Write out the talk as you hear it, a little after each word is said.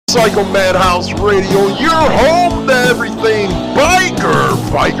Motorcycle Madhouse Radio, your home to everything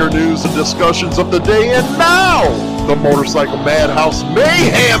biker news and discussions of the day. And now, the Motorcycle Madhouse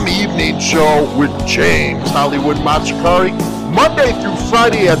Mayhem Evening Show with James Hollywood Machikari, Monday through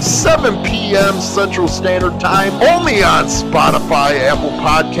Friday at 7 p.m. Central Standard Time, only on Spotify, Apple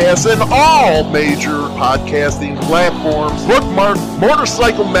Podcasts, and all major podcasting platforms. Bookmark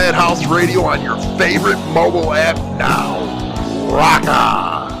Motorcycle Madhouse Radio on your favorite mobile app now. Rock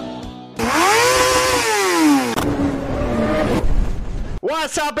on!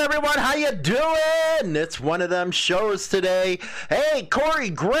 What's up, everyone? How you doing? It's one of them shows today. Hey, Corey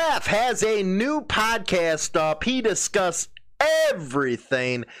Graff has a new podcast up. He discussed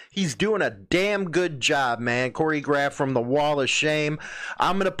everything. He's doing a damn good job, man. Corey Graff from The Wall of Shame.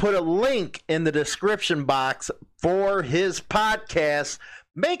 I'm going to put a link in the description box for his podcast.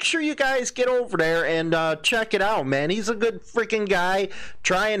 Make sure you guys get over there and check it out, man. He's a good freaking guy,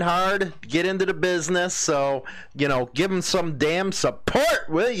 trying hard to get into the business. So, you know, give him some damn support,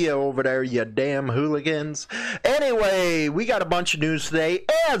 will you, over there, you damn hooligans. Anyway, we got a bunch of news today,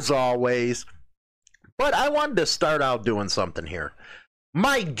 as always. But I wanted to start out doing something here.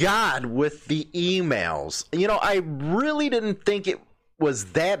 My God, with the emails. You know, I really didn't think it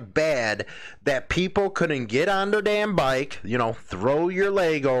was that bad that people couldn't get on their damn bike, you know, throw your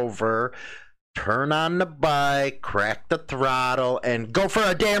leg over, turn on the bike, crack the throttle, and go for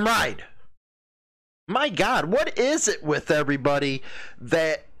a damn ride. My God, what is it with everybody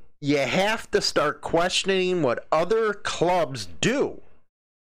that you have to start questioning what other clubs do?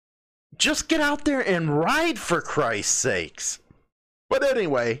 Just get out there and ride, for Christ's sakes. But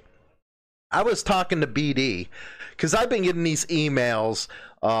anyway, I was talking to BD because I've been getting these emails,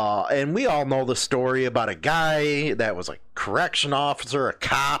 and we all know the story about a guy that was a correction officer, a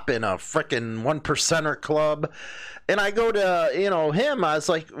cop in a frickin' 1%er club. And I go to, you know, him, I was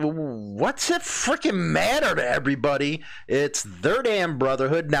like, what's it frickin' matter to everybody? It's their damn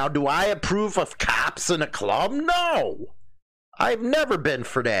brotherhood. Now, do I approve of cops in a club? No. I've never been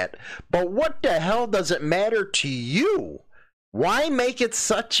for that. But what the hell does it matter to you? Why make it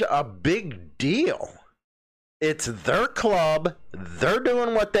such a big deal? It's their club, they're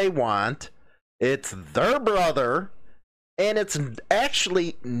doing what they want, it's their brother, and it's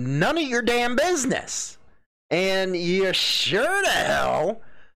actually none of your damn business. And you sure the hell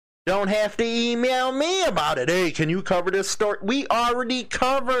don't have to email me about it. Hey, can you cover this story? We already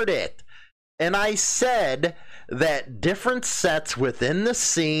covered it. And I said that different sets within the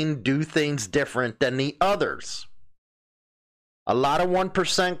scene do things different than the others. A lot of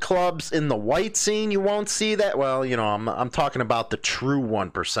 1% clubs in the white scene, you won't see that. Well, you know, I'm talking about the true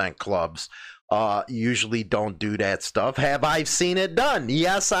 1% clubs. Usually don't do that stuff. Have I seen it done?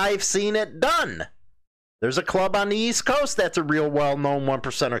 Yes, I've seen it done. There's a club on the East Coast that's a real well-known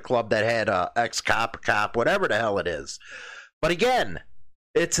 1%er club that had a ex-cop or cop, whatever the hell it is. But again,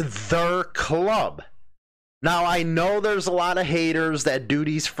 it's their club. Now, I know there's a lot of haters that do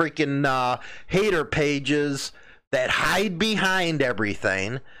these freaking hater pages that hide behind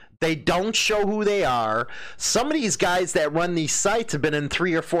everything. They don't show who they are. Some of these guys that run these sites have been in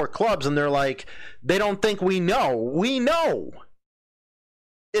 3 or 4 clubs, and they're like, they don't think we know. We know.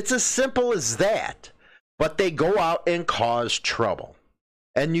 It's as simple as that. But they go out and cause trouble.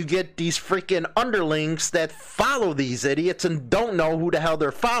 And you get these freaking underlings that follow these idiots and don't know who the hell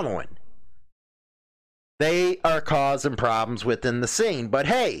they're following. They are causing problems within the scene. But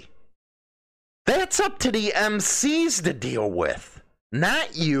hey, that's up to the MCs to deal with,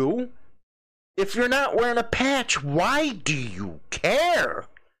 not you. If you're not wearing a patch, why do you care?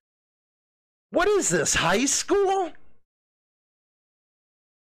 What is this, high school?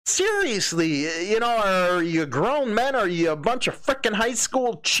 Seriously, you know, are you grown men? Are you a bunch of freaking high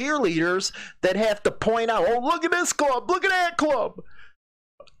school cheerleaders that have to point out, oh, look at this club, look at that club?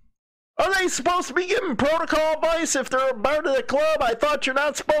 Are they supposed to be giving protocol advice if they're a part of the club? I thought you're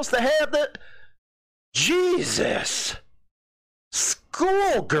not supposed to have that. Jesus.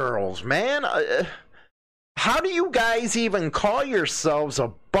 Schoolgirls, man. How do you guys even call yourselves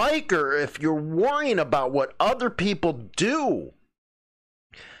a biker if you're worrying about what other people do?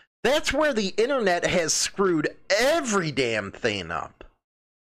 That's where the internet has screwed every damn thing up.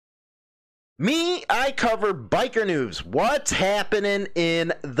 Me, I cover biker news. What's happening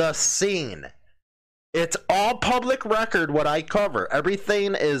in the scene? It's all public record what I cover.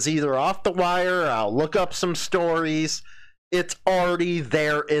 Everything is either off the wire, I'll look up some stories. It's already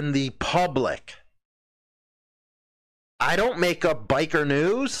there in the public. I don't make up biker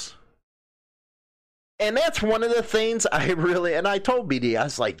news. And that's one of the things I really, and I told BD, I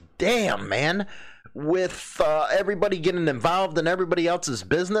was like, damn, man, with everybody getting involved in everybody else's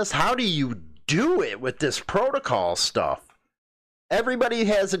business? How do you do it with this protocol stuff? Everybody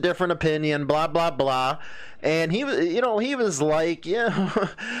has a different opinion, blah, blah, blah. And he was like, yeah,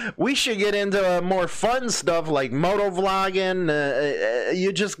 we should get into more fun stuff like moto vlogging.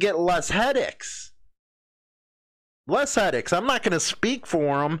 You just get less headaches. Less headaches. I'm not going to speak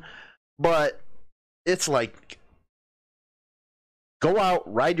for him, but it's like, go out,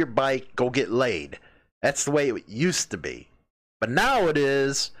 ride your bike, go get laid. That's the way it used to be. But now it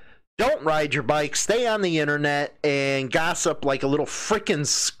is, don't ride your bike, stay on the internet, and gossip like a little freaking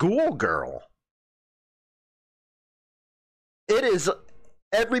schoolgirl. It is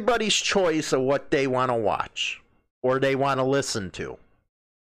everybody's choice of what they want to watch or they want to listen to.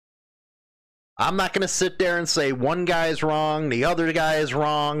 I'm not going to sit there and say one guy is wrong, the other guy is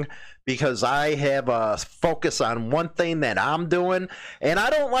wrong, because I have a focus on one thing that I'm doing, and I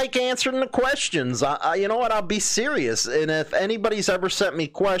don't like answering the questions. You know what? I'll be serious. And if anybody's ever sent me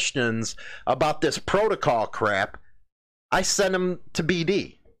questions about this protocol crap, I send them to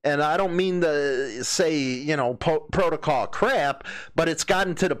BD. And I don't mean to say, protocol crap, but it's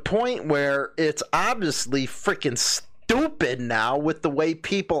gotten to the point where it's obviously freaking stupid now with the way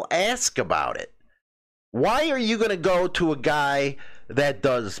people ask about it. Why are you going to go to a guy that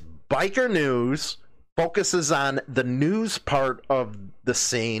does biker news, focuses on the news part of the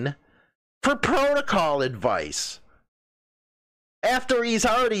scene, for protocol advice? After he's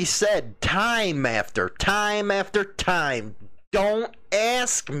already said time after time after time, don't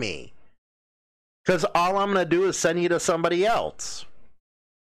ask me, because all I'm going to do is send you to somebody else.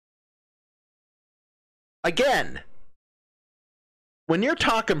 Again, when you're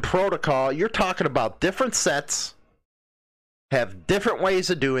talking protocol, you're talking about different sets, have different ways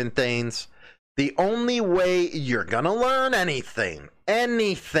of doing things. The only way you're going to learn anything,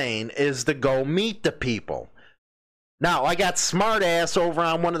 is to go meet the people. Now, I got Smartass over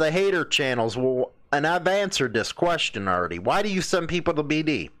on one of the hater channels. Well, and I've answered this question already. Why do you send people to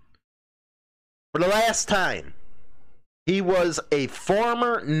BD? For the last time, he was a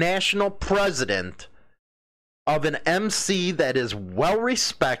former national president of an MC that is well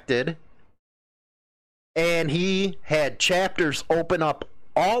respected, and he had chapters open up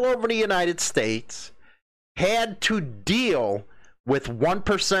all over the United States, had to deal with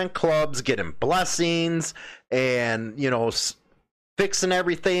 1% clubs getting blessings and, fixing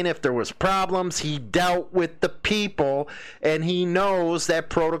everything. If there was problems, he dealt with the people, and he knows that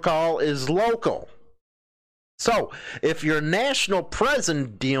protocol is local. So if you're national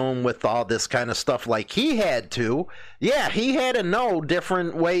president dealing with all this kind of stuff like he had to, yeah, he had to know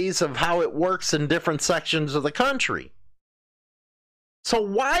different ways of how it works in different sections of the country. So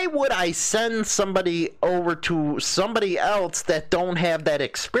why would I send somebody over to somebody else that don't have that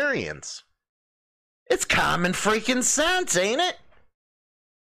experience? It's common freaking sense, ain't it?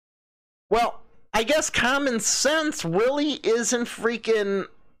 Well, I guess common sense really isn't freaking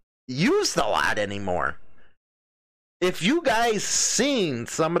used a lot anymore. If you guys seen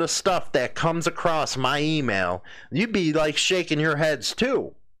some of the stuff that comes across my email, you'd be like shaking your heads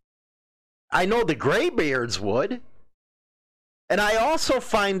too. I know the graybeards would. And I also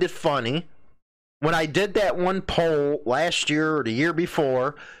find it funny, when I did that one poll last year or the year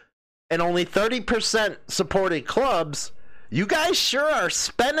before, and only 30% supported clubs, you guys sure are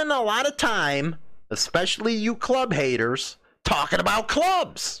spending a lot of time, especially you club haters, talking about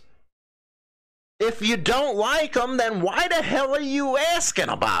clubs. If you don't like them, then why the hell are you asking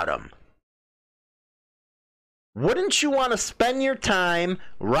about them? Wouldn't you want to spend your time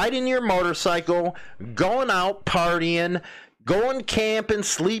riding your motorcycle, going out partying, going camping,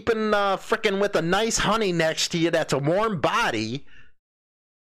 sleeping frickin' with a nice honey next to you that's a warm body,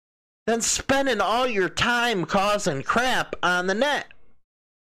 than spending all your time causing crap on the net?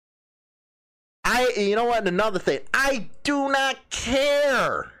 You know what, another thing, I do not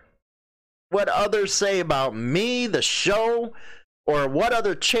care what others say about me, the show, or what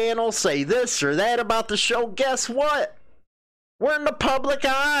other channels say this or that about the show. Guess what? We're in the public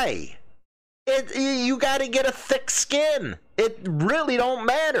eye. You got to get a thick skin. It really don't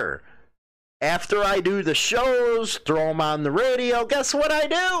matter. After I do the shows, throw them on the radio, guess what I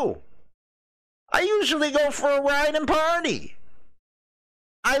do? I usually go for a ride and party.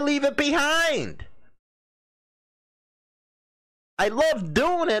 I leave it behind. I love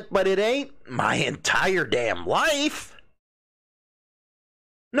doing it, but it ain't my entire damn life.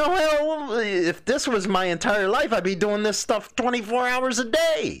 No, hell, if this was my entire life, I'd be doing this stuff 24 hours a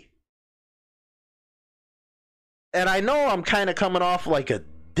day. And I know I'm kind of coming off like a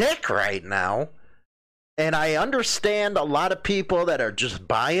dick right now. And I understand a lot of people that are just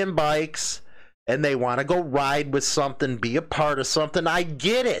buying bikes and they want to go ride with something, be a part of something. I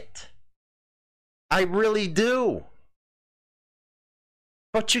get it. I really do.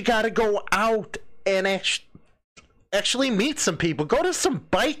 But you got to go out and actually meet some people. Go to some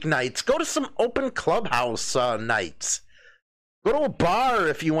bike nights. Go to some open clubhouse nights. Go to a bar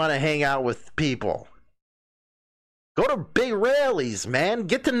if you want to hang out with people. Go to big rallies, man.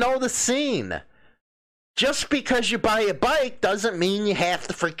 Get to know the scene. Just because you buy a bike doesn't mean you have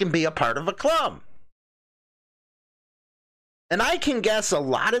to freaking be a part of a club. And I can guess a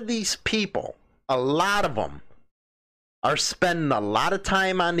lot of these people, a lot of them, are spending a lot of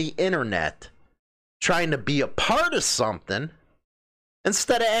time on the internet trying to be a part of something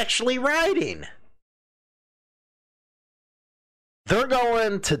instead of actually riding. They're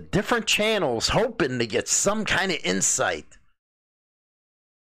going to different channels hoping to get some kind of insight.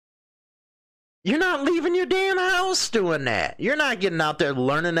 You're not leaving your damn house doing that. You're not getting out there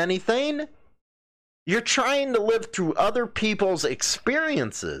learning anything. You're trying to live through other people's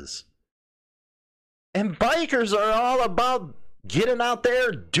experiences. And bikers are all about getting out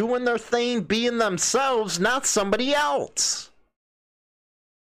there, doing their thing, being themselves, not somebody else.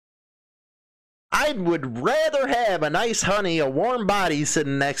 I would rather have a nice honey, a warm body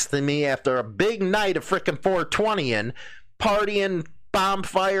sitting next to me after a big night of frickin' 420ing, partying,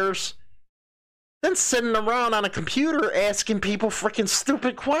 bonfires, than sitting around on a computer asking people frickin'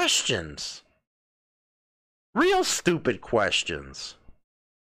 stupid questions. Real stupid questions.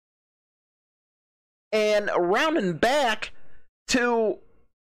 And rounding back to,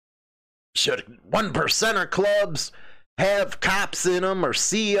 should 1%er clubs have cops in them or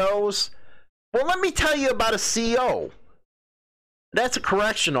COs? Well, let me tell you about a CO. That's a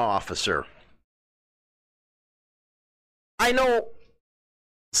correctional officer. I know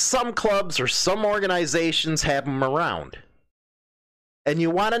some clubs or some organizations have them around. And you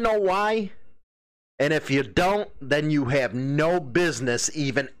want to know why? And if you don't, then you have no business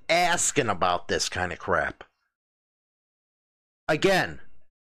even asking about this kind of crap. Again,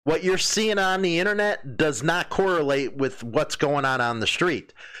 what you're seeing on the internet does not correlate with what's going on the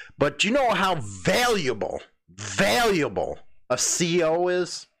street. But you know how valuable a CO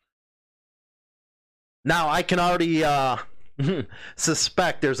is? Now, I can already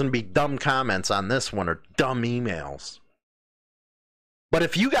suspect there's going to be dumb comments on this one or dumb emails. But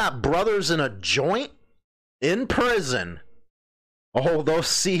if you got brothers in a joint in prison, oh,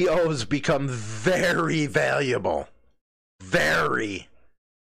 those COs become very valuable. Very.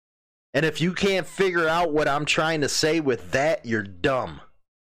 And if you can't figure out what I'm trying to say with that, you're dumb.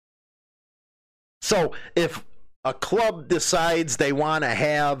 So if a club decides they want to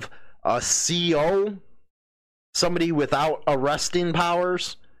have a CO, somebody without arresting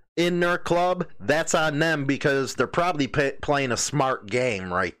powers, in their club, that's on them because they're probably playing a smart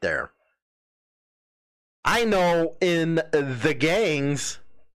game right there. I know in the gangs,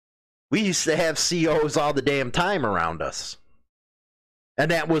 we used to have COs all the damn time around us. And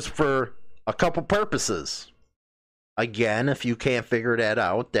that was for a couple purposes. Again, if you can't figure that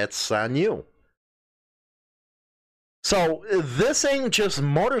out, that's on you. So this ain't just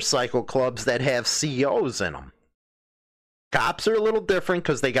motorcycle clubs that have COs in them. Cops are a little different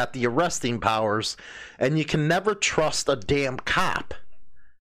because they got the arresting powers, and you can never trust a damn cop.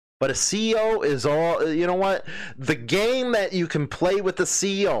 But a CO is all, you know what? The game that you can play with the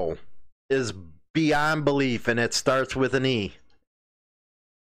CO is beyond belief, and it starts with an E.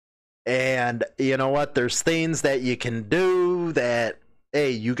 And you know what? There's things that you can do that,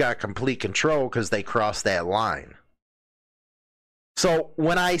 hey, you got complete control because they crossed that line. So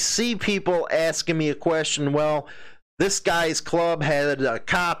when I see people asking me a question, well, this guy's club had a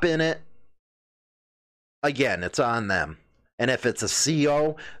cop in it, again, it's on them. And if it's a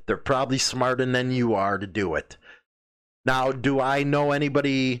CO, they're probably smarter than you are to do it. Now, do I know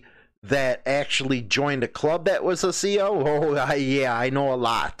anybody that actually joined a club that was a CO? Oh, yeah, I know a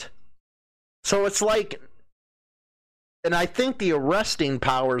lot. So it's like, and I think the arresting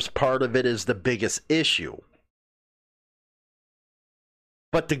powers part of it is the biggest issue.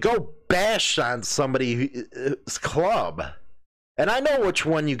 But to go bash on somebody's club, and I know which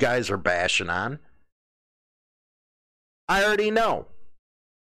one you guys are bashing on. I already know.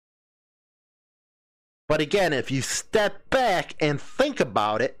 But again, if you step back and think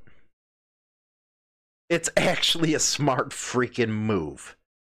about it, it's actually a smart freaking move.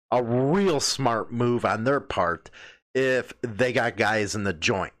 A real smart move on their part if they got guys in the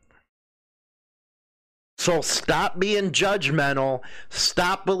joint. So stop being judgmental.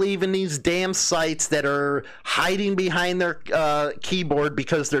 Stop believing these damn sites that are hiding behind their keyboard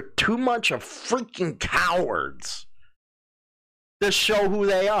because they're too much of freaking cowards to show who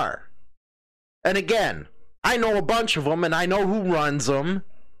they are. And again, I know a bunch of them, and I know who runs them.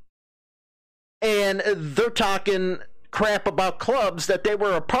 And they're talking crap about clubs that they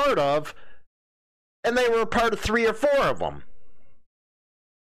were a part of, and they were a part of 3 or 4 of them.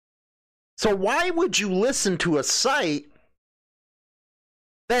 So why would you listen to a site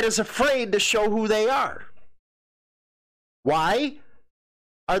that is afraid to show who they are? Why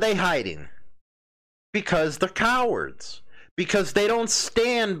are they hiding? Because they're cowards. Because they don't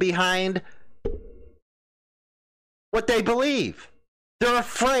stand behind what they believe. They're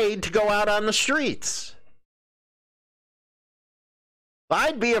afraid to go out on the streets.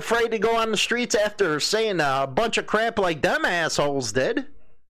 I'd be afraid to go on the streets after saying a bunch of crap like them assholes did.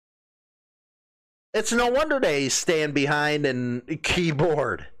 It's no wonder they stand behind a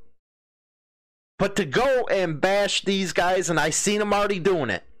keyboard. But to go and bash these guys, and I've seen them already doing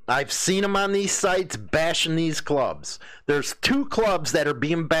it. I've seen them on these sites bashing these clubs. There's 2 clubs that are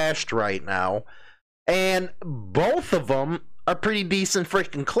being bashed right now, and both of them are pretty decent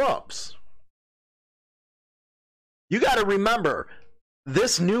freaking clubs. You got to remember,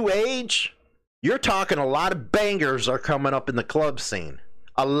 this new age, you're talking a lot of bangers are coming up in the club scene.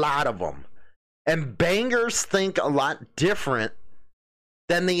 A lot of them. And bangers think a lot different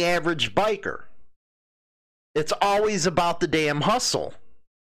than the average biker. It's always about the damn hustle.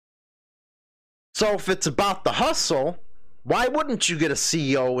 So if it's about the hustle, why wouldn't you get a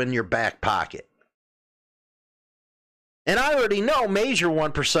CEO in your back pocket? And I already know major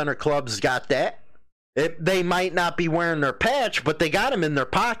 1%er clubs got that. They might not be wearing their patch, but they got them in their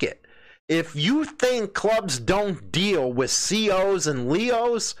pocket. If you think clubs don't deal with COs and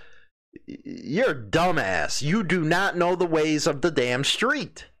Leos, you're a dumbass. You do not know the ways of the damn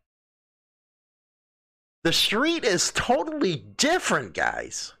street. The street is totally different,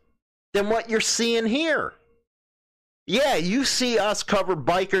 guys, than what you're seeing here. Yeah, you see us cover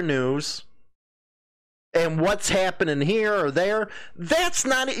biker news and what's happening here or there. That's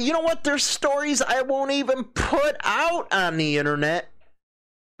not, you know what? There's stories I won't even put out on the internet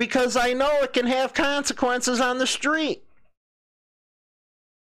because I know it can have consequences on the street.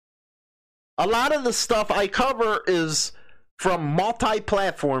 A lot of the stuff I cover is from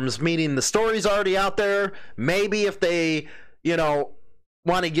multi-platforms, meaning the story's already out there. Maybe if they,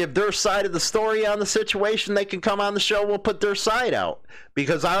 want to give their side of the story on the situation, they can come on the show. We'll put their side out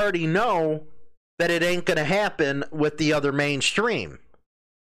because I already know that it ain't going to happen with the other mainstream.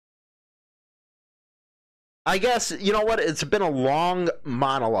 I guess, you know what? It's been a long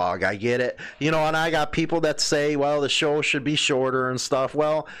monologue. I get it. And I got people that say, well, the show should be shorter and stuff.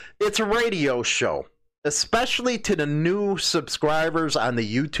 Well, it's a radio show, especially to the new subscribers on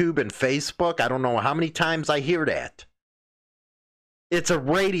the YouTube and Facebook. I don't know how many times I hear that. It's a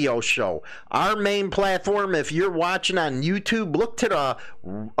radio show. Our main platform, if you're watching on YouTube, look to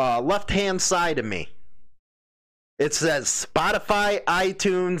the left-hand side of me. It says Spotify,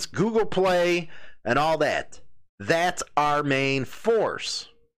 iTunes, Google Play, and all that. That's our main force.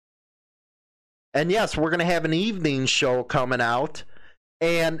 And yes, we're going to have an evening show coming out,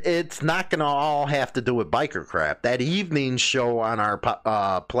 and it's not going to all have to do with biker crap. That evening show on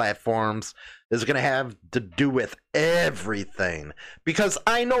our platforms is going to have to do with everything. Because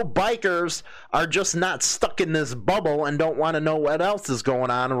I know bikers are just not stuck in this bubble and don't want to know what else is going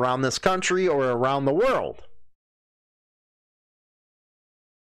on around this country or around the world.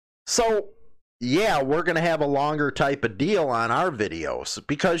 So, yeah, we're going to have a longer type of deal on our videos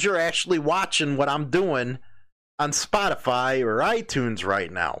because you're actually watching what I'm doing on Spotify or iTunes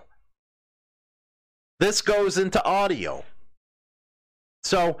right now. This goes into audio.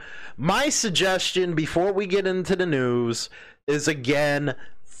 So, my suggestion before we get into the news is, again,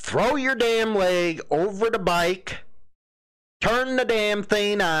 throw your damn leg over the bike, turn the damn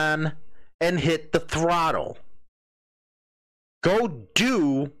thing on, and hit the throttle. Go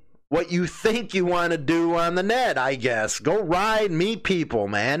do what you think you want to do on the net, I guess. Go ride, meet people,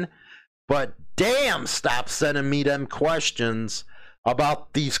 man. But damn, stop sending me them questions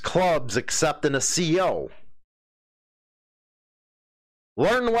about these clubs accepting a CO.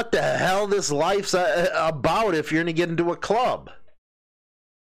 Learn what the hell this life's about if you're going to get into a club.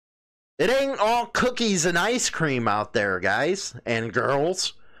 It ain't all cookies and ice cream out there, guys and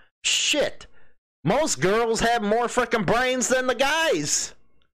girls. Shit. Most girls have more freaking brains than the guys.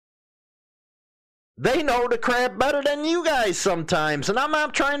 They know the crap better than you guys sometimes. And I'm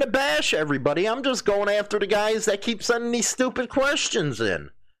not trying to bash everybody. I'm just going after the guys that keep sending these stupid questions in.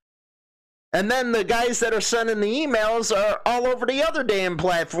 And then the guys that are sending the emails are all over the other damn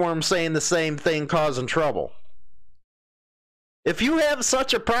platform saying the same thing, causing trouble. If you have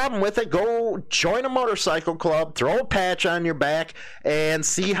such a problem with it, go join a motorcycle club, throw a patch on your back, and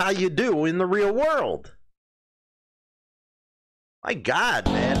see how you do in the real world. My God,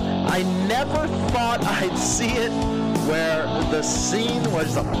 man. I never thought I'd see it where the scene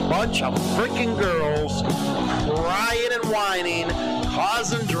was a bunch of freaking girls crying and whining,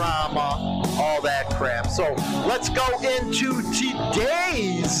 causing drama, all that crap. So let's go into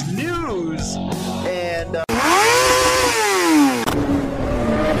today's news. And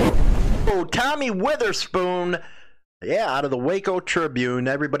Tommy Witherspoon, out of the Waco Tribune.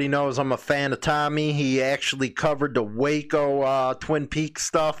 Everybody knows I'm a fan of Tommy. He actually covered the Waco Twin Peaks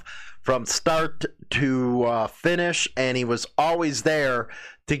stuff from start to finish, and he was always there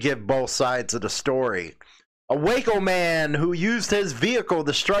to give both sides of the story. A Waco man who used his vehicle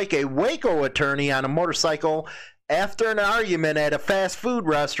to strike a Waco attorney on a motorcycle after an argument at a fast food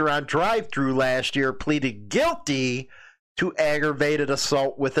restaurant drive-thru last year pleaded guilty to aggravated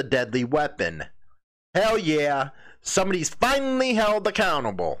assault with a deadly weapon. Hell yeah, somebody's finally held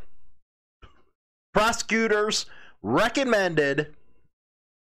accountable. Prosecutors recommended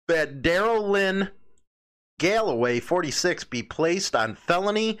that Daryl Lynn Galloway, 46, be placed on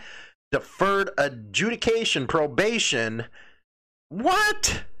felony deferred adjudication probation.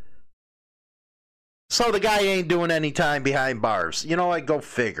 What? So the guy ain't doing any time behind bars. You know what? Go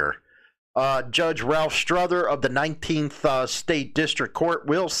figure. Judge Ralph Struther of the 19th State District Court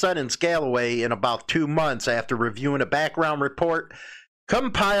will sentence Galloway in about 2 months after reviewing a background report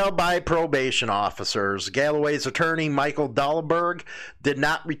compiled by probation officers. Galloway's attorney, Michael Dahlberg, did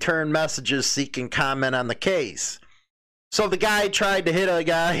not return messages seeking comment on the case. So the guy tried to hit a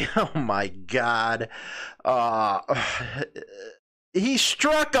guy. Oh my God. He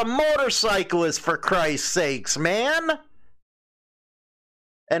struck a motorcyclist, for Christ's sakes, man.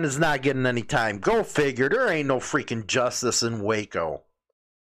 And is not getting any time. Go figure. There ain't no freaking justice in Waco.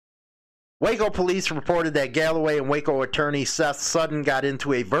 Waco police reported that Galloway and Waco attorney Seth Sutton got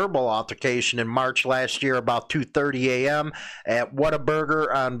into a verbal altercation in March last year about 2:30 a.m. at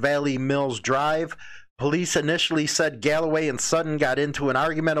Whataburger on Valley Mills Drive. Police initially said Galloway and Sutton got into an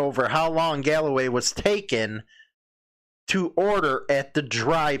argument over how long Galloway was taken to order at the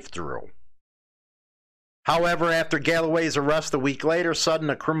drive-thru. However, after Galloway's arrest a week later,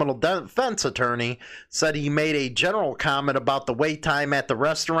 Sutton, a criminal defense attorney, said he made a general comment about the wait time at the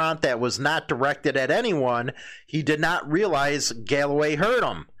restaurant that was not directed at anyone. He did not realize Galloway heard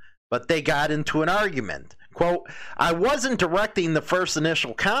him, but they got into an argument. Quote, I wasn't directing the first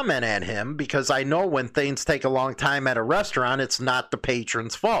initial comment at him because I know when things take a long time at a restaurant, it's not the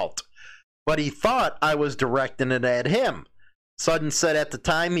patron's fault. But he thought I was directing it at him. Sutton said at the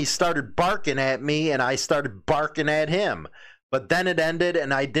time he started barking at me and I started barking at him. But then it ended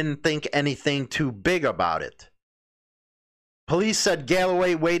and I didn't think anything too big about it. Police said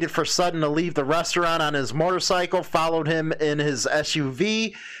Galloway waited for Sutton to leave the restaurant on his motorcycle, followed him in his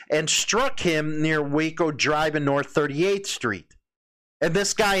SUV, and struck him near Waco Drive and North 38th Street. And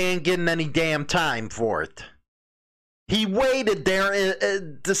this guy ain't getting any damn time for it. He waited there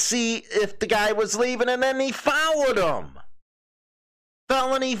to see if the guy was leaving and then he followed him.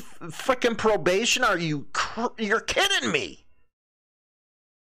 Felony freaking probation? You're kidding me.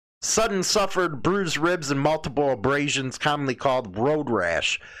 Sutton suffered bruised ribs and multiple abrasions, commonly called road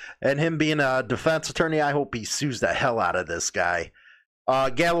rash. And him being a defense attorney, I hope he sues the hell out of this guy.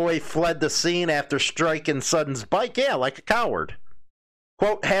 Galloway fled the scene after striking Sutton's bike. Yeah, like a coward.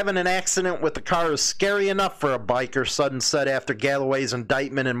 Quote, having an accident with the car is scary enough for a biker, Sutton said after Galloway's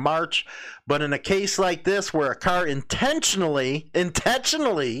indictment in March. But in a case like this where a car intentionally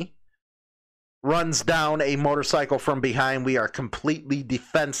runs down a motorcycle from behind, we are completely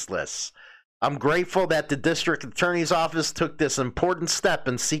defenseless. I'm grateful that the district attorney's office took this important step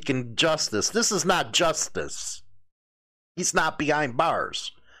in seeking justice. This is not justice. He's not behind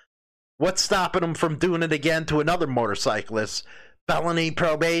bars. What's stopping him from doing it again to another motorcyclist? Felony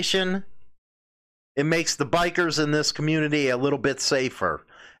probation? It makes the bikers in this community a little bit safer.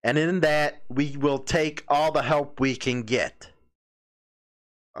 And in that, we will take all the help we can get.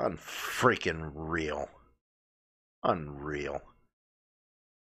 Unfreaking real. Unreal.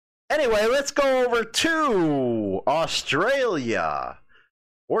 Anyway, let's go over to Australia.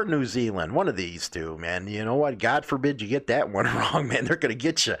 Or New Zealand. One of these two, man. You know what? God forbid you get that one wrong, man. They're going to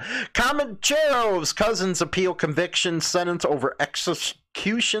get you. Comanchero's cousins appeal conviction sentence over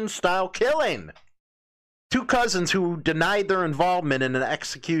execution-style killing. Two cousins who denied their involvement in an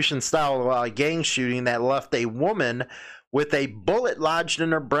execution-style gang shooting that left a woman with a bullet lodged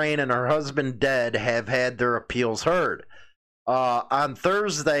in her brain and her husband dead have had their appeals heard. On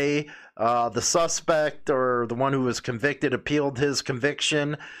Thursday, the suspect, or the one who was convicted, appealed his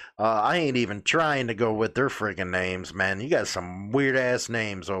conviction. I ain't even trying to go with their friggin' names, man. You got some weird-ass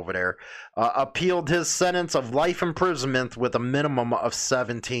names over there. Appealed his sentence of life imprisonment with a minimum of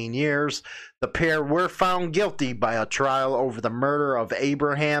 17 years. The pair were found guilty by a trial over the murder of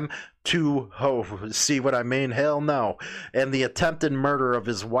Abraham see what I mean? Hell no. And the attempted murder of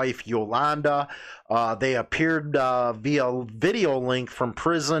his wife, Yolanda. They appeared via video link from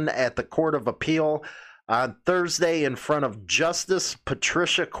prison at the Court of Appeal on Thursday in front of Justice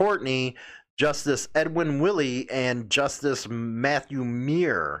Patricia Courtney, Justice Edwin Willey, and Justice Matthew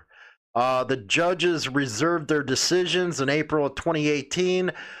Meir. The judges reserved their decisions in April of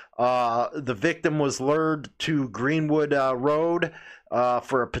 2018. The victim was lured to Greenwood Road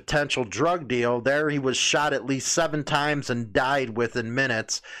for a potential drug deal. There he was shot at least 7 times and died within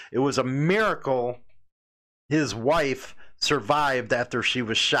minutes. It was a miracle his wife survived after she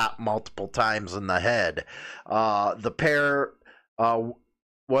was shot multiple times in the head. The pair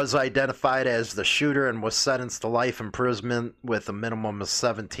was identified as the shooter and was sentenced to life imprisonment with a minimum of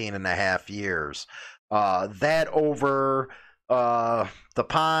 17 and a half years. That over the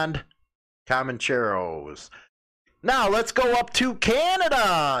pond, Comancheros. Now let's go up to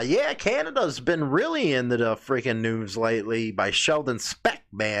Canada. Yeah, Canada's been really into the freaking news lately by Sheldon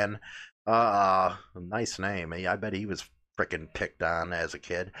Speckman. Nice name. I bet he was freaking picked on as a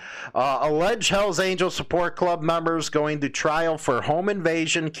kid. Alleged Hells Angel Support Club members going to trial for home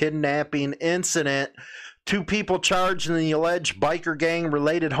invasion kidnapping incident. 2 people charged in the alleged biker gang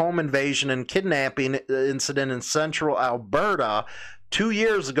related home invasion and kidnapping incident in central Alberta 2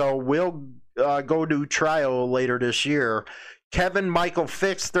 years ago will go to trial later this year. Kevin Michael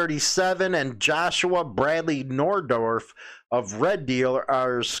Fix, 37, and Joshua Bradley Nordorf of Red Deer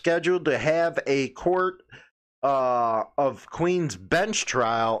are scheduled to have a Court of Queen's Bench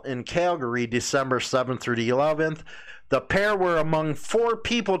trial in Calgary December 7th through the 11th. The pair were among 4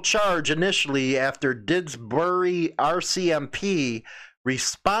 people charged initially after Didsbury RCMP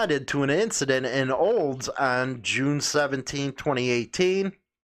responded to an incident in Olds on June 17, 2018.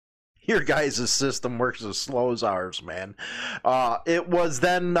 Your guys' system works as slow as ours, man. It was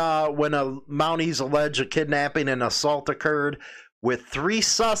then when Mounties alleged a kidnapping and assault occurred, with 3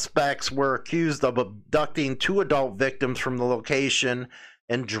 suspects were accused of abducting 2 adult victims from the location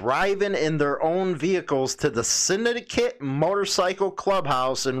and driving in their own vehicles to the Syndicate Motorcycle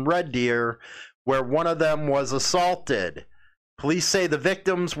Clubhouse in Red Deer, where one of them was assaulted. Police say the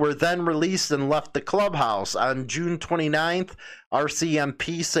victims were then released and left the clubhouse. On June 29th,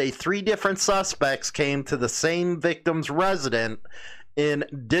 RCMP say 3 different suspects came to the same victim's residence in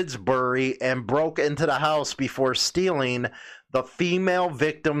Didsbury and broke into the house before stealing the female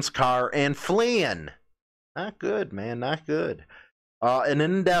victim's car and fleeing. Not good, man, not good. An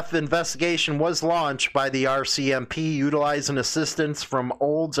in-depth investigation was launched by the RCMP utilizing assistance from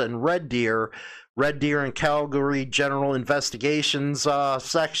Olds and Red Deer and Calgary General Investigations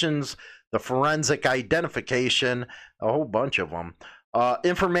sections, the forensic identification, a whole bunch of them.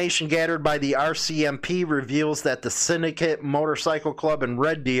 Information gathered by the RCMP reveals that the Syndicate Motorcycle Club in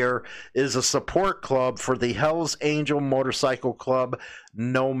Red Deer is a support club for the Hells Angel Motorcycle Club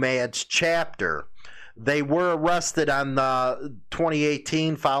Nomads chapter. They were arrested on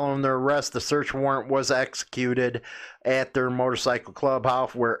 2018. Following their arrest, the search warrant was executed at their motorcycle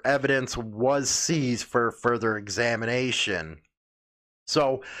clubhouse, where evidence was seized for further examination.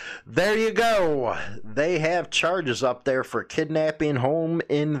 So there you go. They have charges up there for kidnapping, home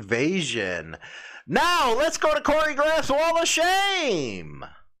invasion. Now let's go to Corey Graff's Wall of Shame.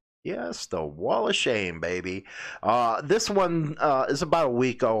 Yes, the Wall of Shame, baby. This one is about a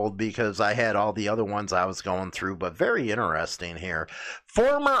week old because I had all the other ones I was going through, but very interesting here.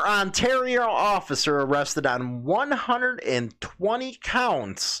 Former Ontario officer arrested on 120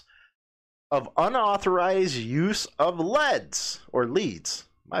 counts of unauthorized use of leads.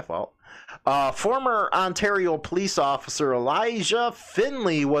 My fault. Former Ontario police officer Elijah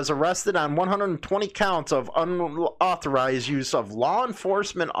Finley was arrested on 120 counts of unauthorized use of law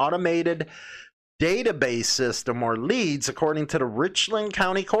enforcement automated database system, or LEADS, according to the Richland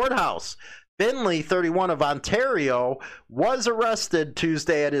County Courthouse. Finley, 31, of Ontario, was arrested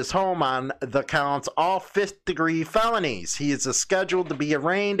Tuesday at his home on the counts, all 5th-degree felonies. He is scheduled to be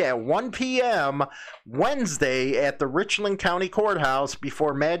arraigned at 1 p.m. Wednesday at the Richland County Courthouse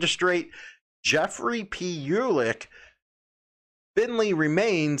before Magistrate Jeffrey P. Ulick. Finley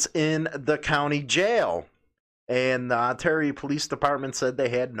remains in the county jail, and the Ontario Police Department said they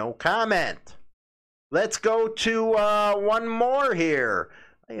had no comment. Let's go to one more here.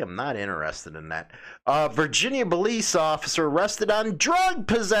 I am not interested in that. Virginia police officer arrested on drug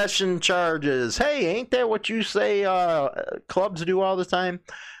possession charges. Hey, ain't that what you say clubs do all the time?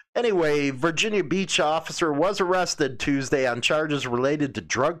 Anyway, Virginia Beach officer was arrested Tuesday on charges related to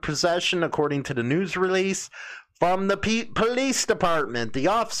drug possession, according to the news release from the police department. The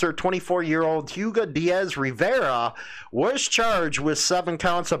officer, 24-year-old Hugo Diaz Rivera, was charged with 7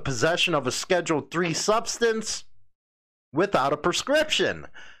 counts of possession of a Schedule III substance without a prescription.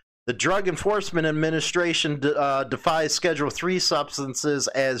 The Drug Enforcement Administration defines Schedule III substances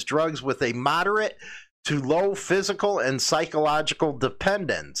as drugs with a moderate to low physical and psychological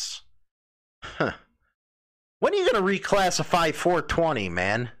dependence. Huh. When are you going to reclassify 420,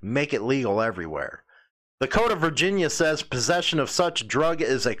 man? Make it legal everywhere. The Code of Virginia says possession of such drug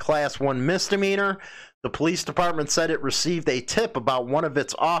is a Class 1 misdemeanor. The police department said it received a tip about one of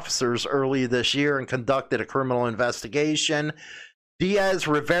its officers early this year and conducted a criminal investigation. Diaz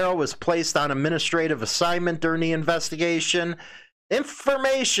Rivera was placed on administrative assignment during the investigation.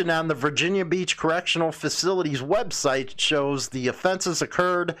 Information on the Virginia Beach Correctional Facility's website shows the offenses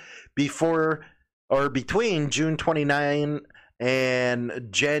occurred between June 29 and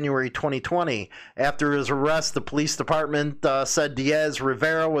January 2020. After his arrest, the police department said Diaz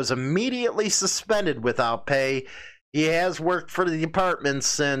Rivera was immediately suspended without pay. He has worked for the department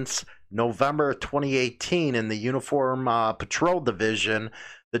since November 2018 in the Uniform Patrol Division.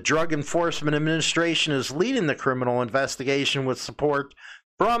 The Drug Enforcement Administration is leading the criminal investigation with support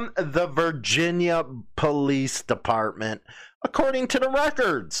from the Virginia Police Department. According to the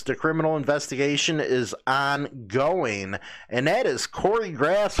records, the criminal investigation is ongoing, and that is Corey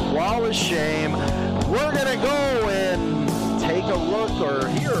Graff's Wall of Shame. We're going to go and take a look or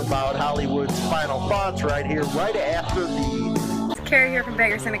hear about Hollywood's final thoughts right here, right after the... Carrie here from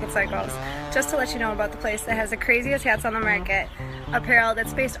Bagger Syndicate Cycles. Just to let you know about the place that has the craziest hats on the market. Apparel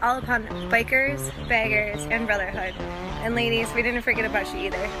that's based all upon bikers, baggers, and brotherhood. And ladies, we didn't forget about you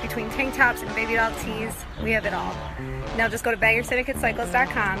either. Between tank tops and baby doll tees, we have it all. Now just go to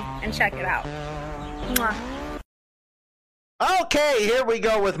baggersyndicatecycles.com and check it out. Mwah. Okay, here we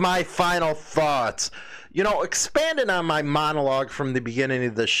go with my final thoughts. You know, expanding on my monologue from the beginning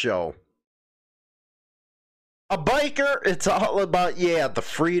of the show. A biker, it's all about, the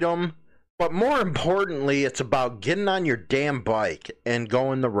freedom. But more importantly, it's about getting on your damn bike and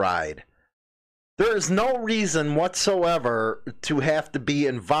going the ride. There is no reason whatsoever to have to be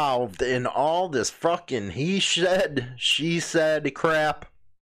involved in all this fucking he said, she said crap.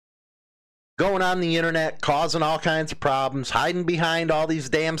 Going on the internet, causing all kinds of problems, hiding behind all these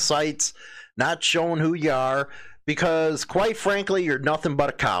damn sites, not showing who you are, because quite frankly, you're nothing but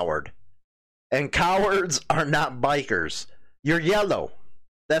a coward. And cowards are not bikers. You're yellow.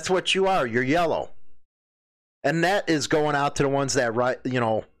 That's what you are. You're yellow. And that is going out to the ones that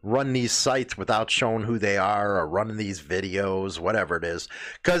run these sites without showing who they are or running these videos, whatever it is.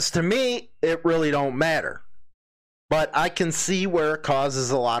 Because to me, it really don't matter. But I can see where it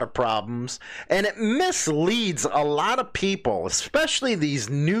causes a lot of problems. And it misleads a lot of people, especially these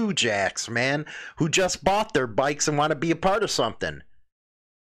new jacks, man, who just bought their bikes and want to be a part of something.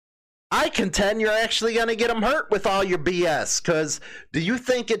 I contend you're actually going to get them hurt with all your BS, because do you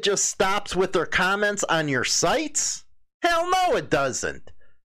think it just stops with their comments on your sites? Hell no, it doesn't.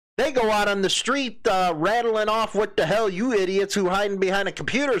 They go out on the street rattling off what the hell you idiots who hiding behind a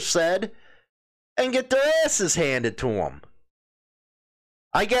computer said and get their asses handed to them.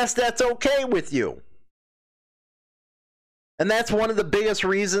 I guess that's okay with you. And that's one of the biggest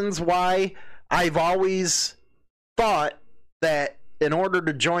reasons why I've always thought that in order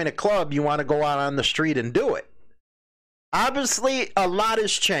to join a club, you want to go out on the street and do it. Obviously, a lot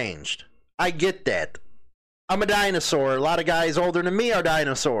has changed. I get that. I'm a dinosaur. A lot of guys older than me are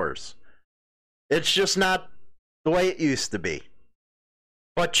dinosaurs. It's just not the way it used to be.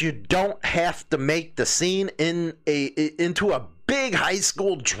 But you don't have to make the scene into a big high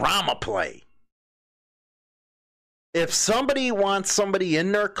school drama play. If somebody wants somebody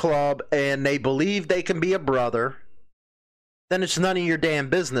in their club and they believe they can be a brother, then it's none of your damn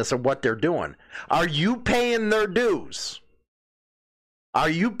business of what they're doing. Are you paying their dues? Are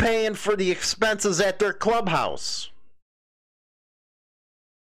you paying for the expenses at their clubhouse?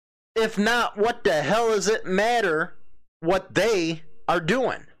 If not, what the hell does it matter what they are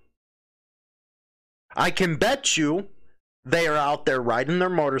doing? I can bet you they are out there riding their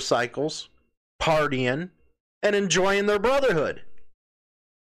motorcycles, partying, and enjoying their brotherhood.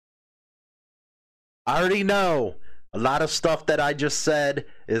 I already know a lot of stuff that I just said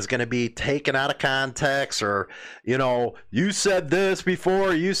is going to be taken out of context, or, you said this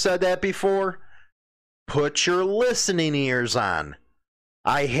before, you said that before. Put your listening ears on.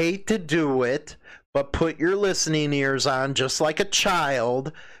 I hate to do it, but put your listening ears on just like a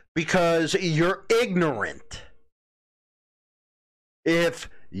child because you're ignorant. If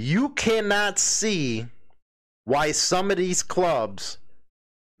you cannot see why some of these clubs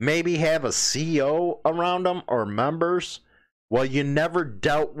maybe have a CEO around them or members, well, you never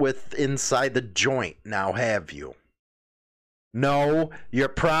dealt with inside the joint now, have you? No, you're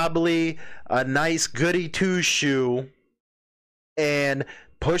probably a nice goody two-shoe and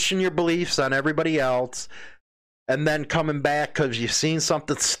pushing your beliefs on everybody else and then coming back because you've seen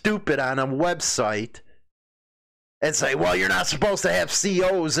something stupid on a website and say, well, you're not supposed to have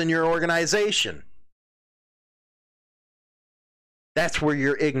CEOs in your organization. That's where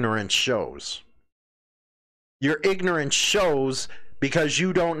your ignorance shows. Your ignorance shows because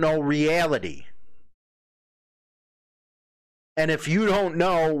you don't know reality. And if you don't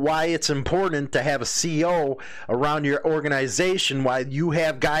know why it's important to have a CEO around your organization while you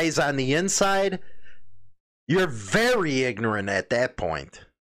have guys on the inside, you're very ignorant at that point.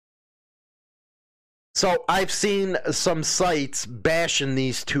 So I've seen some sites bashing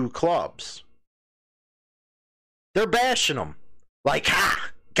these two clubs. They're bashing them. Like,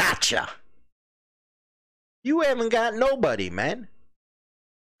 ha, gotcha. You haven't got nobody, man.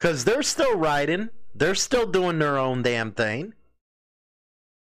 Because they're still riding. They're still doing their own damn thing.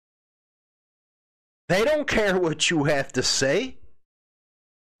 They don't care what you have to say.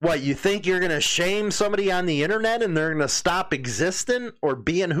 What, you think you're going to shame somebody on the internet and they're going to stop existing or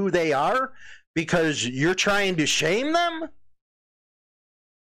being who they are because you're trying to shame them?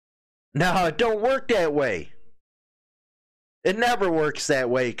 No, it don't work that way. It never works that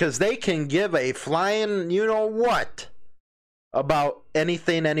way because they can give a flying you-know-what about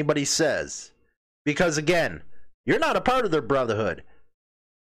anything anybody says. Because, again, you're not a part of their brotherhood.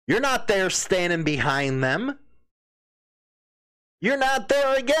 You're not there standing behind them. You're not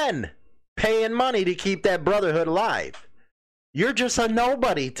there, again, paying money to keep that brotherhood alive. You're just a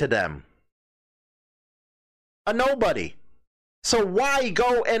nobody to them. A nobody. So why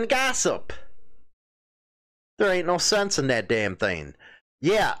go and gossip? There ain't no sense in that damn thing.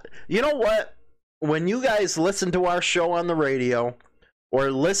 Yeah, you know what? When you guys listen to our show on the radio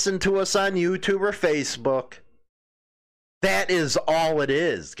or listen to us on YouTube or Facebook, that is all it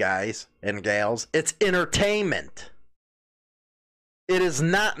is, guys and gals. It's entertainment. It is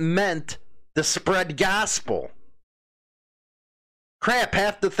not meant to spread gospel. Crap,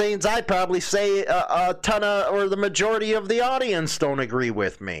 half the things I probably say a ton of, or the majority of the audience don't agree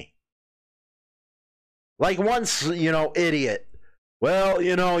with me. Like once, idiot. Well,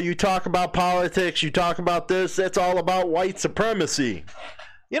 you talk about politics, you talk about this, that's all about white supremacy.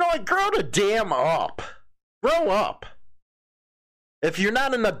 Grow the damn up. Grow up. If you're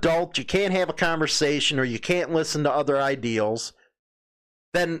not an adult, you can't have a conversation or you can't listen to other ideals,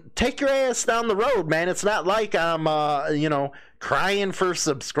 then take your ass down the road, man. It's not like I'm, crying for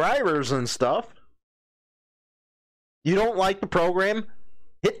subscribers and stuff. You don't like the program?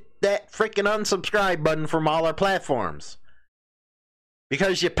 Hit that freaking unsubscribe button from all our platforms.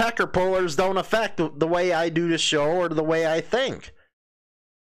 Because your pecker pullers don't affect the way I do the show or the way I think.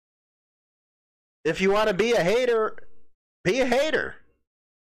 If you want to be a hater, be a hater.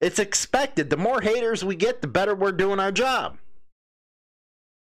 It's expected. The more haters we get, the better we're doing our job.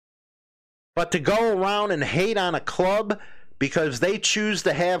 But to go around and hate on a club because they choose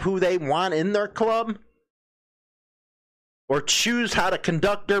to have who they want in their club, or choose how to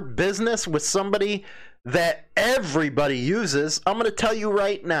conduct their business with somebody that everybody uses, I'm going to tell you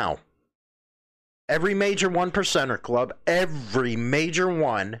right now, every major 1%er club, every major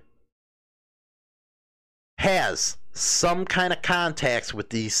one, has some kind of contacts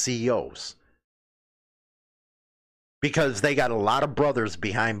with these CEOs. Because they got a lot of brothers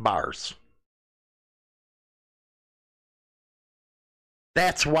behind bars.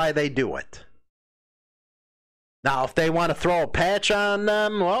 That's why they do it. Now, if they want to throw a patch on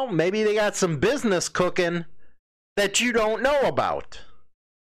them, well, maybe they got some business cooking that you don't know about.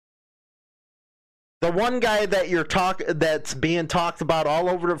 The one guy that that's being talked about all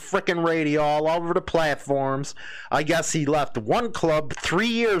over the frickin' radio, all over the platforms, I guess he left one club 3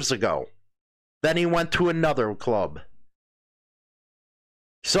 years ago. Then he went to another club.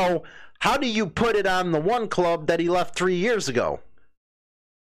 So, how do you put it on the one club that he left 3 years ago?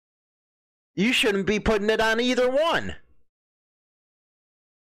 You shouldn't be putting it on either one.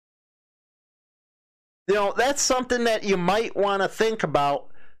 That's something that you might want to think about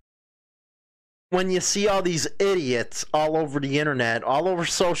when you see all these idiots all over the internet, all over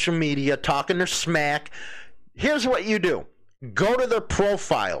social media, talking their smack. Here's what you do. Go to their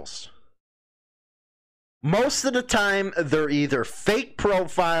profiles. Most of the time, they're either fake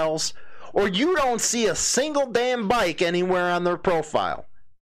profiles or you don't see a single damn bike anywhere on their profile.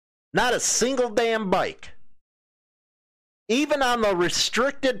 Not a single damn bike. Even on the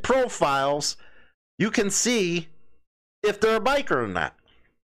restricted profiles, you can see if they're a biker or not.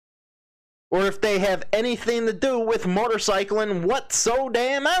 Or if they have anything to do with motorcycling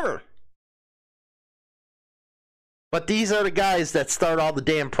whatsoever. But these are the guys that start all the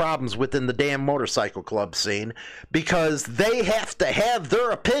damn problems within the damn motorcycle club scene, because they have to have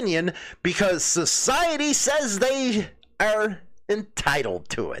their opinion because society says they are entitled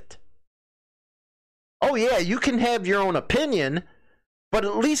to it. Oh yeah, you can have your own opinion, but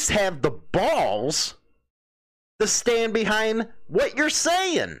at least have the balls to stand behind what you're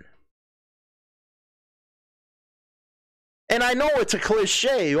saying. And I know it's a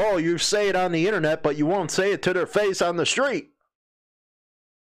cliche, oh, you say it on the internet, but you won't say it to their face on the street.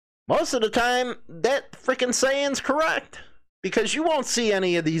 Most of the time, that freaking saying's correct. Because you won't see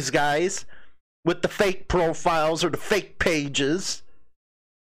any of these guys with the fake profiles or the fake pages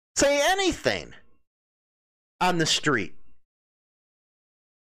say anything on the street.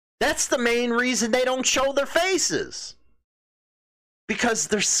 That's the main reason they don't show their faces. Because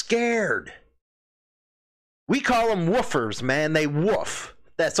they're scared. We call them woofers, man. They woof.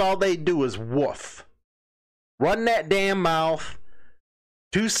 That's all they do is woof. Run that damn mouth.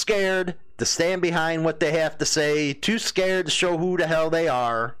 Too scared to stand behind what they have to say. Too scared to show who the hell they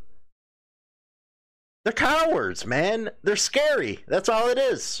are. They're cowards, man. They're scary. That's all it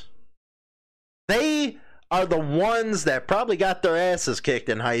is. They are the ones that probably got their asses kicked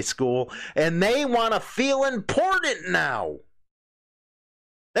in high school, and they want to feel important now.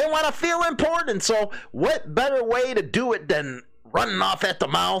 They want to feel important, so what better way to do it than running off at the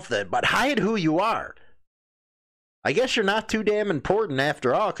mouth, but hide who you are? I guess you're not too damn important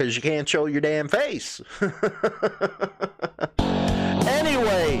after all, because you can't show your damn face.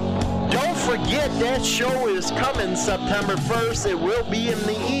 Anyway, don't forget that show is coming September 1st. It will be in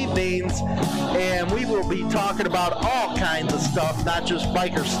the evenings, and we will be talking about all kinds of stuff, not just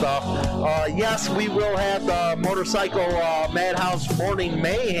biker stuff. Yes, we will have the Motorcycle Madhouse Morning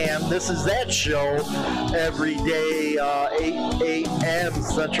Mayhem. This is that show every day, 8 a.m.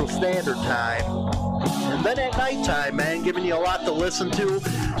 Central Standard Time. And then at nighttime, man, giving you a lot to listen to,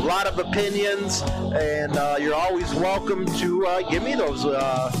 a lot of opinions, and you're always welcome to give me those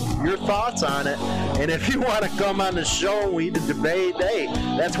your thoughts on it. And if you want to come on the show and we debate, hey,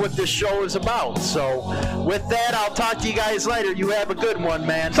 that's what this show is about. So with that, I'll talk to you guys later. You have a good one,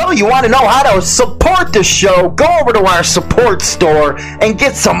 man. So you want to know how to support the show? Go over to our support store and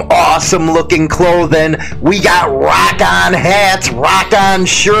get some awesome looking clothing. We got Rock On hats, Rock On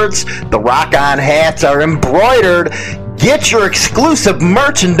shirts. The Rock On hats are embroidered. Get your exclusive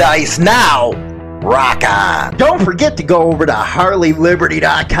merchandise now. Rock on. Don't forget to go over to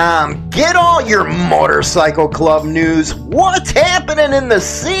HarleyLiberty.com. Get all your motorcycle club news. What's happening in the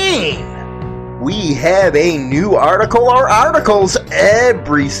scene? We have a new article or articles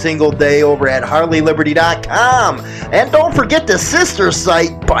every single day over at HarleyLiberty.com. And don't forget the sister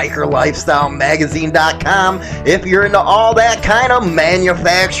site, BikerLifestyleMagazine.com. If you're into all that kind of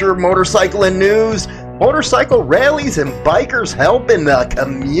manufacturer motorcycling news, motorcycle rallies, and bikers helping the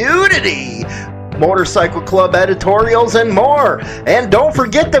community, motorcycle club editorials, and more. And don't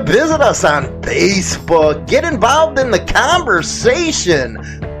forget to visit us on Facebook. Get involved in the conversation.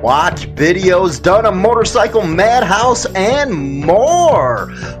 Watch videos done on Motorcycle Madhouse and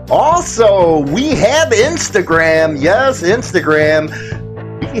more. Also, we have Instagram. Yes, Instagram.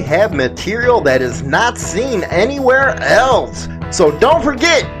 We have material that is not seen anywhere else. So don't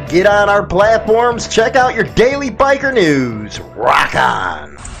forget, get on our platforms, check out your daily biker news. Rock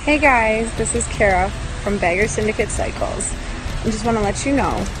on! Hey guys, this is Kara from Bagger Syndicate Cycles. I just want to let you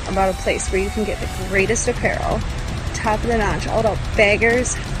know about a place where you can get the greatest apparel, top of the notch, all about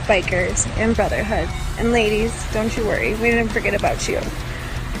baggers, bikers, and brotherhood. And ladies, don't you worry, we didn't forget about you.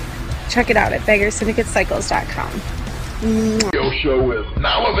 Check it out at BaggerSyndicateCycles.com. Radio show is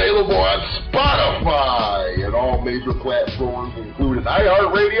now available on Spotify and all major platforms, including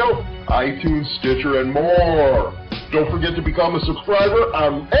iHeartRadio, iTunes, Stitcher, and more. Don't forget to become a subscriber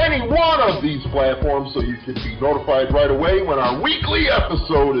on any one of these platforms so you can be notified right away when our weekly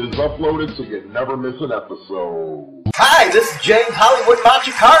episode is uploaded so you never miss an episode. Hi, this is James Hollywood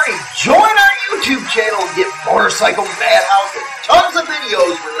Machikari. Join our YouTube channel and get Motorcycle Madhouse and tons of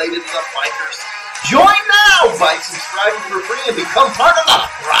videos related to the bikers. Join now by subscribing for free and become part of the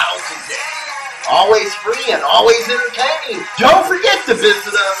crowd today. Always free and always entertaining. Don't forget to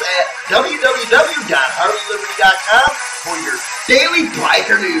visit us at www.harleyliberty.com for your daily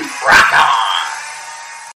biker news. Rock on!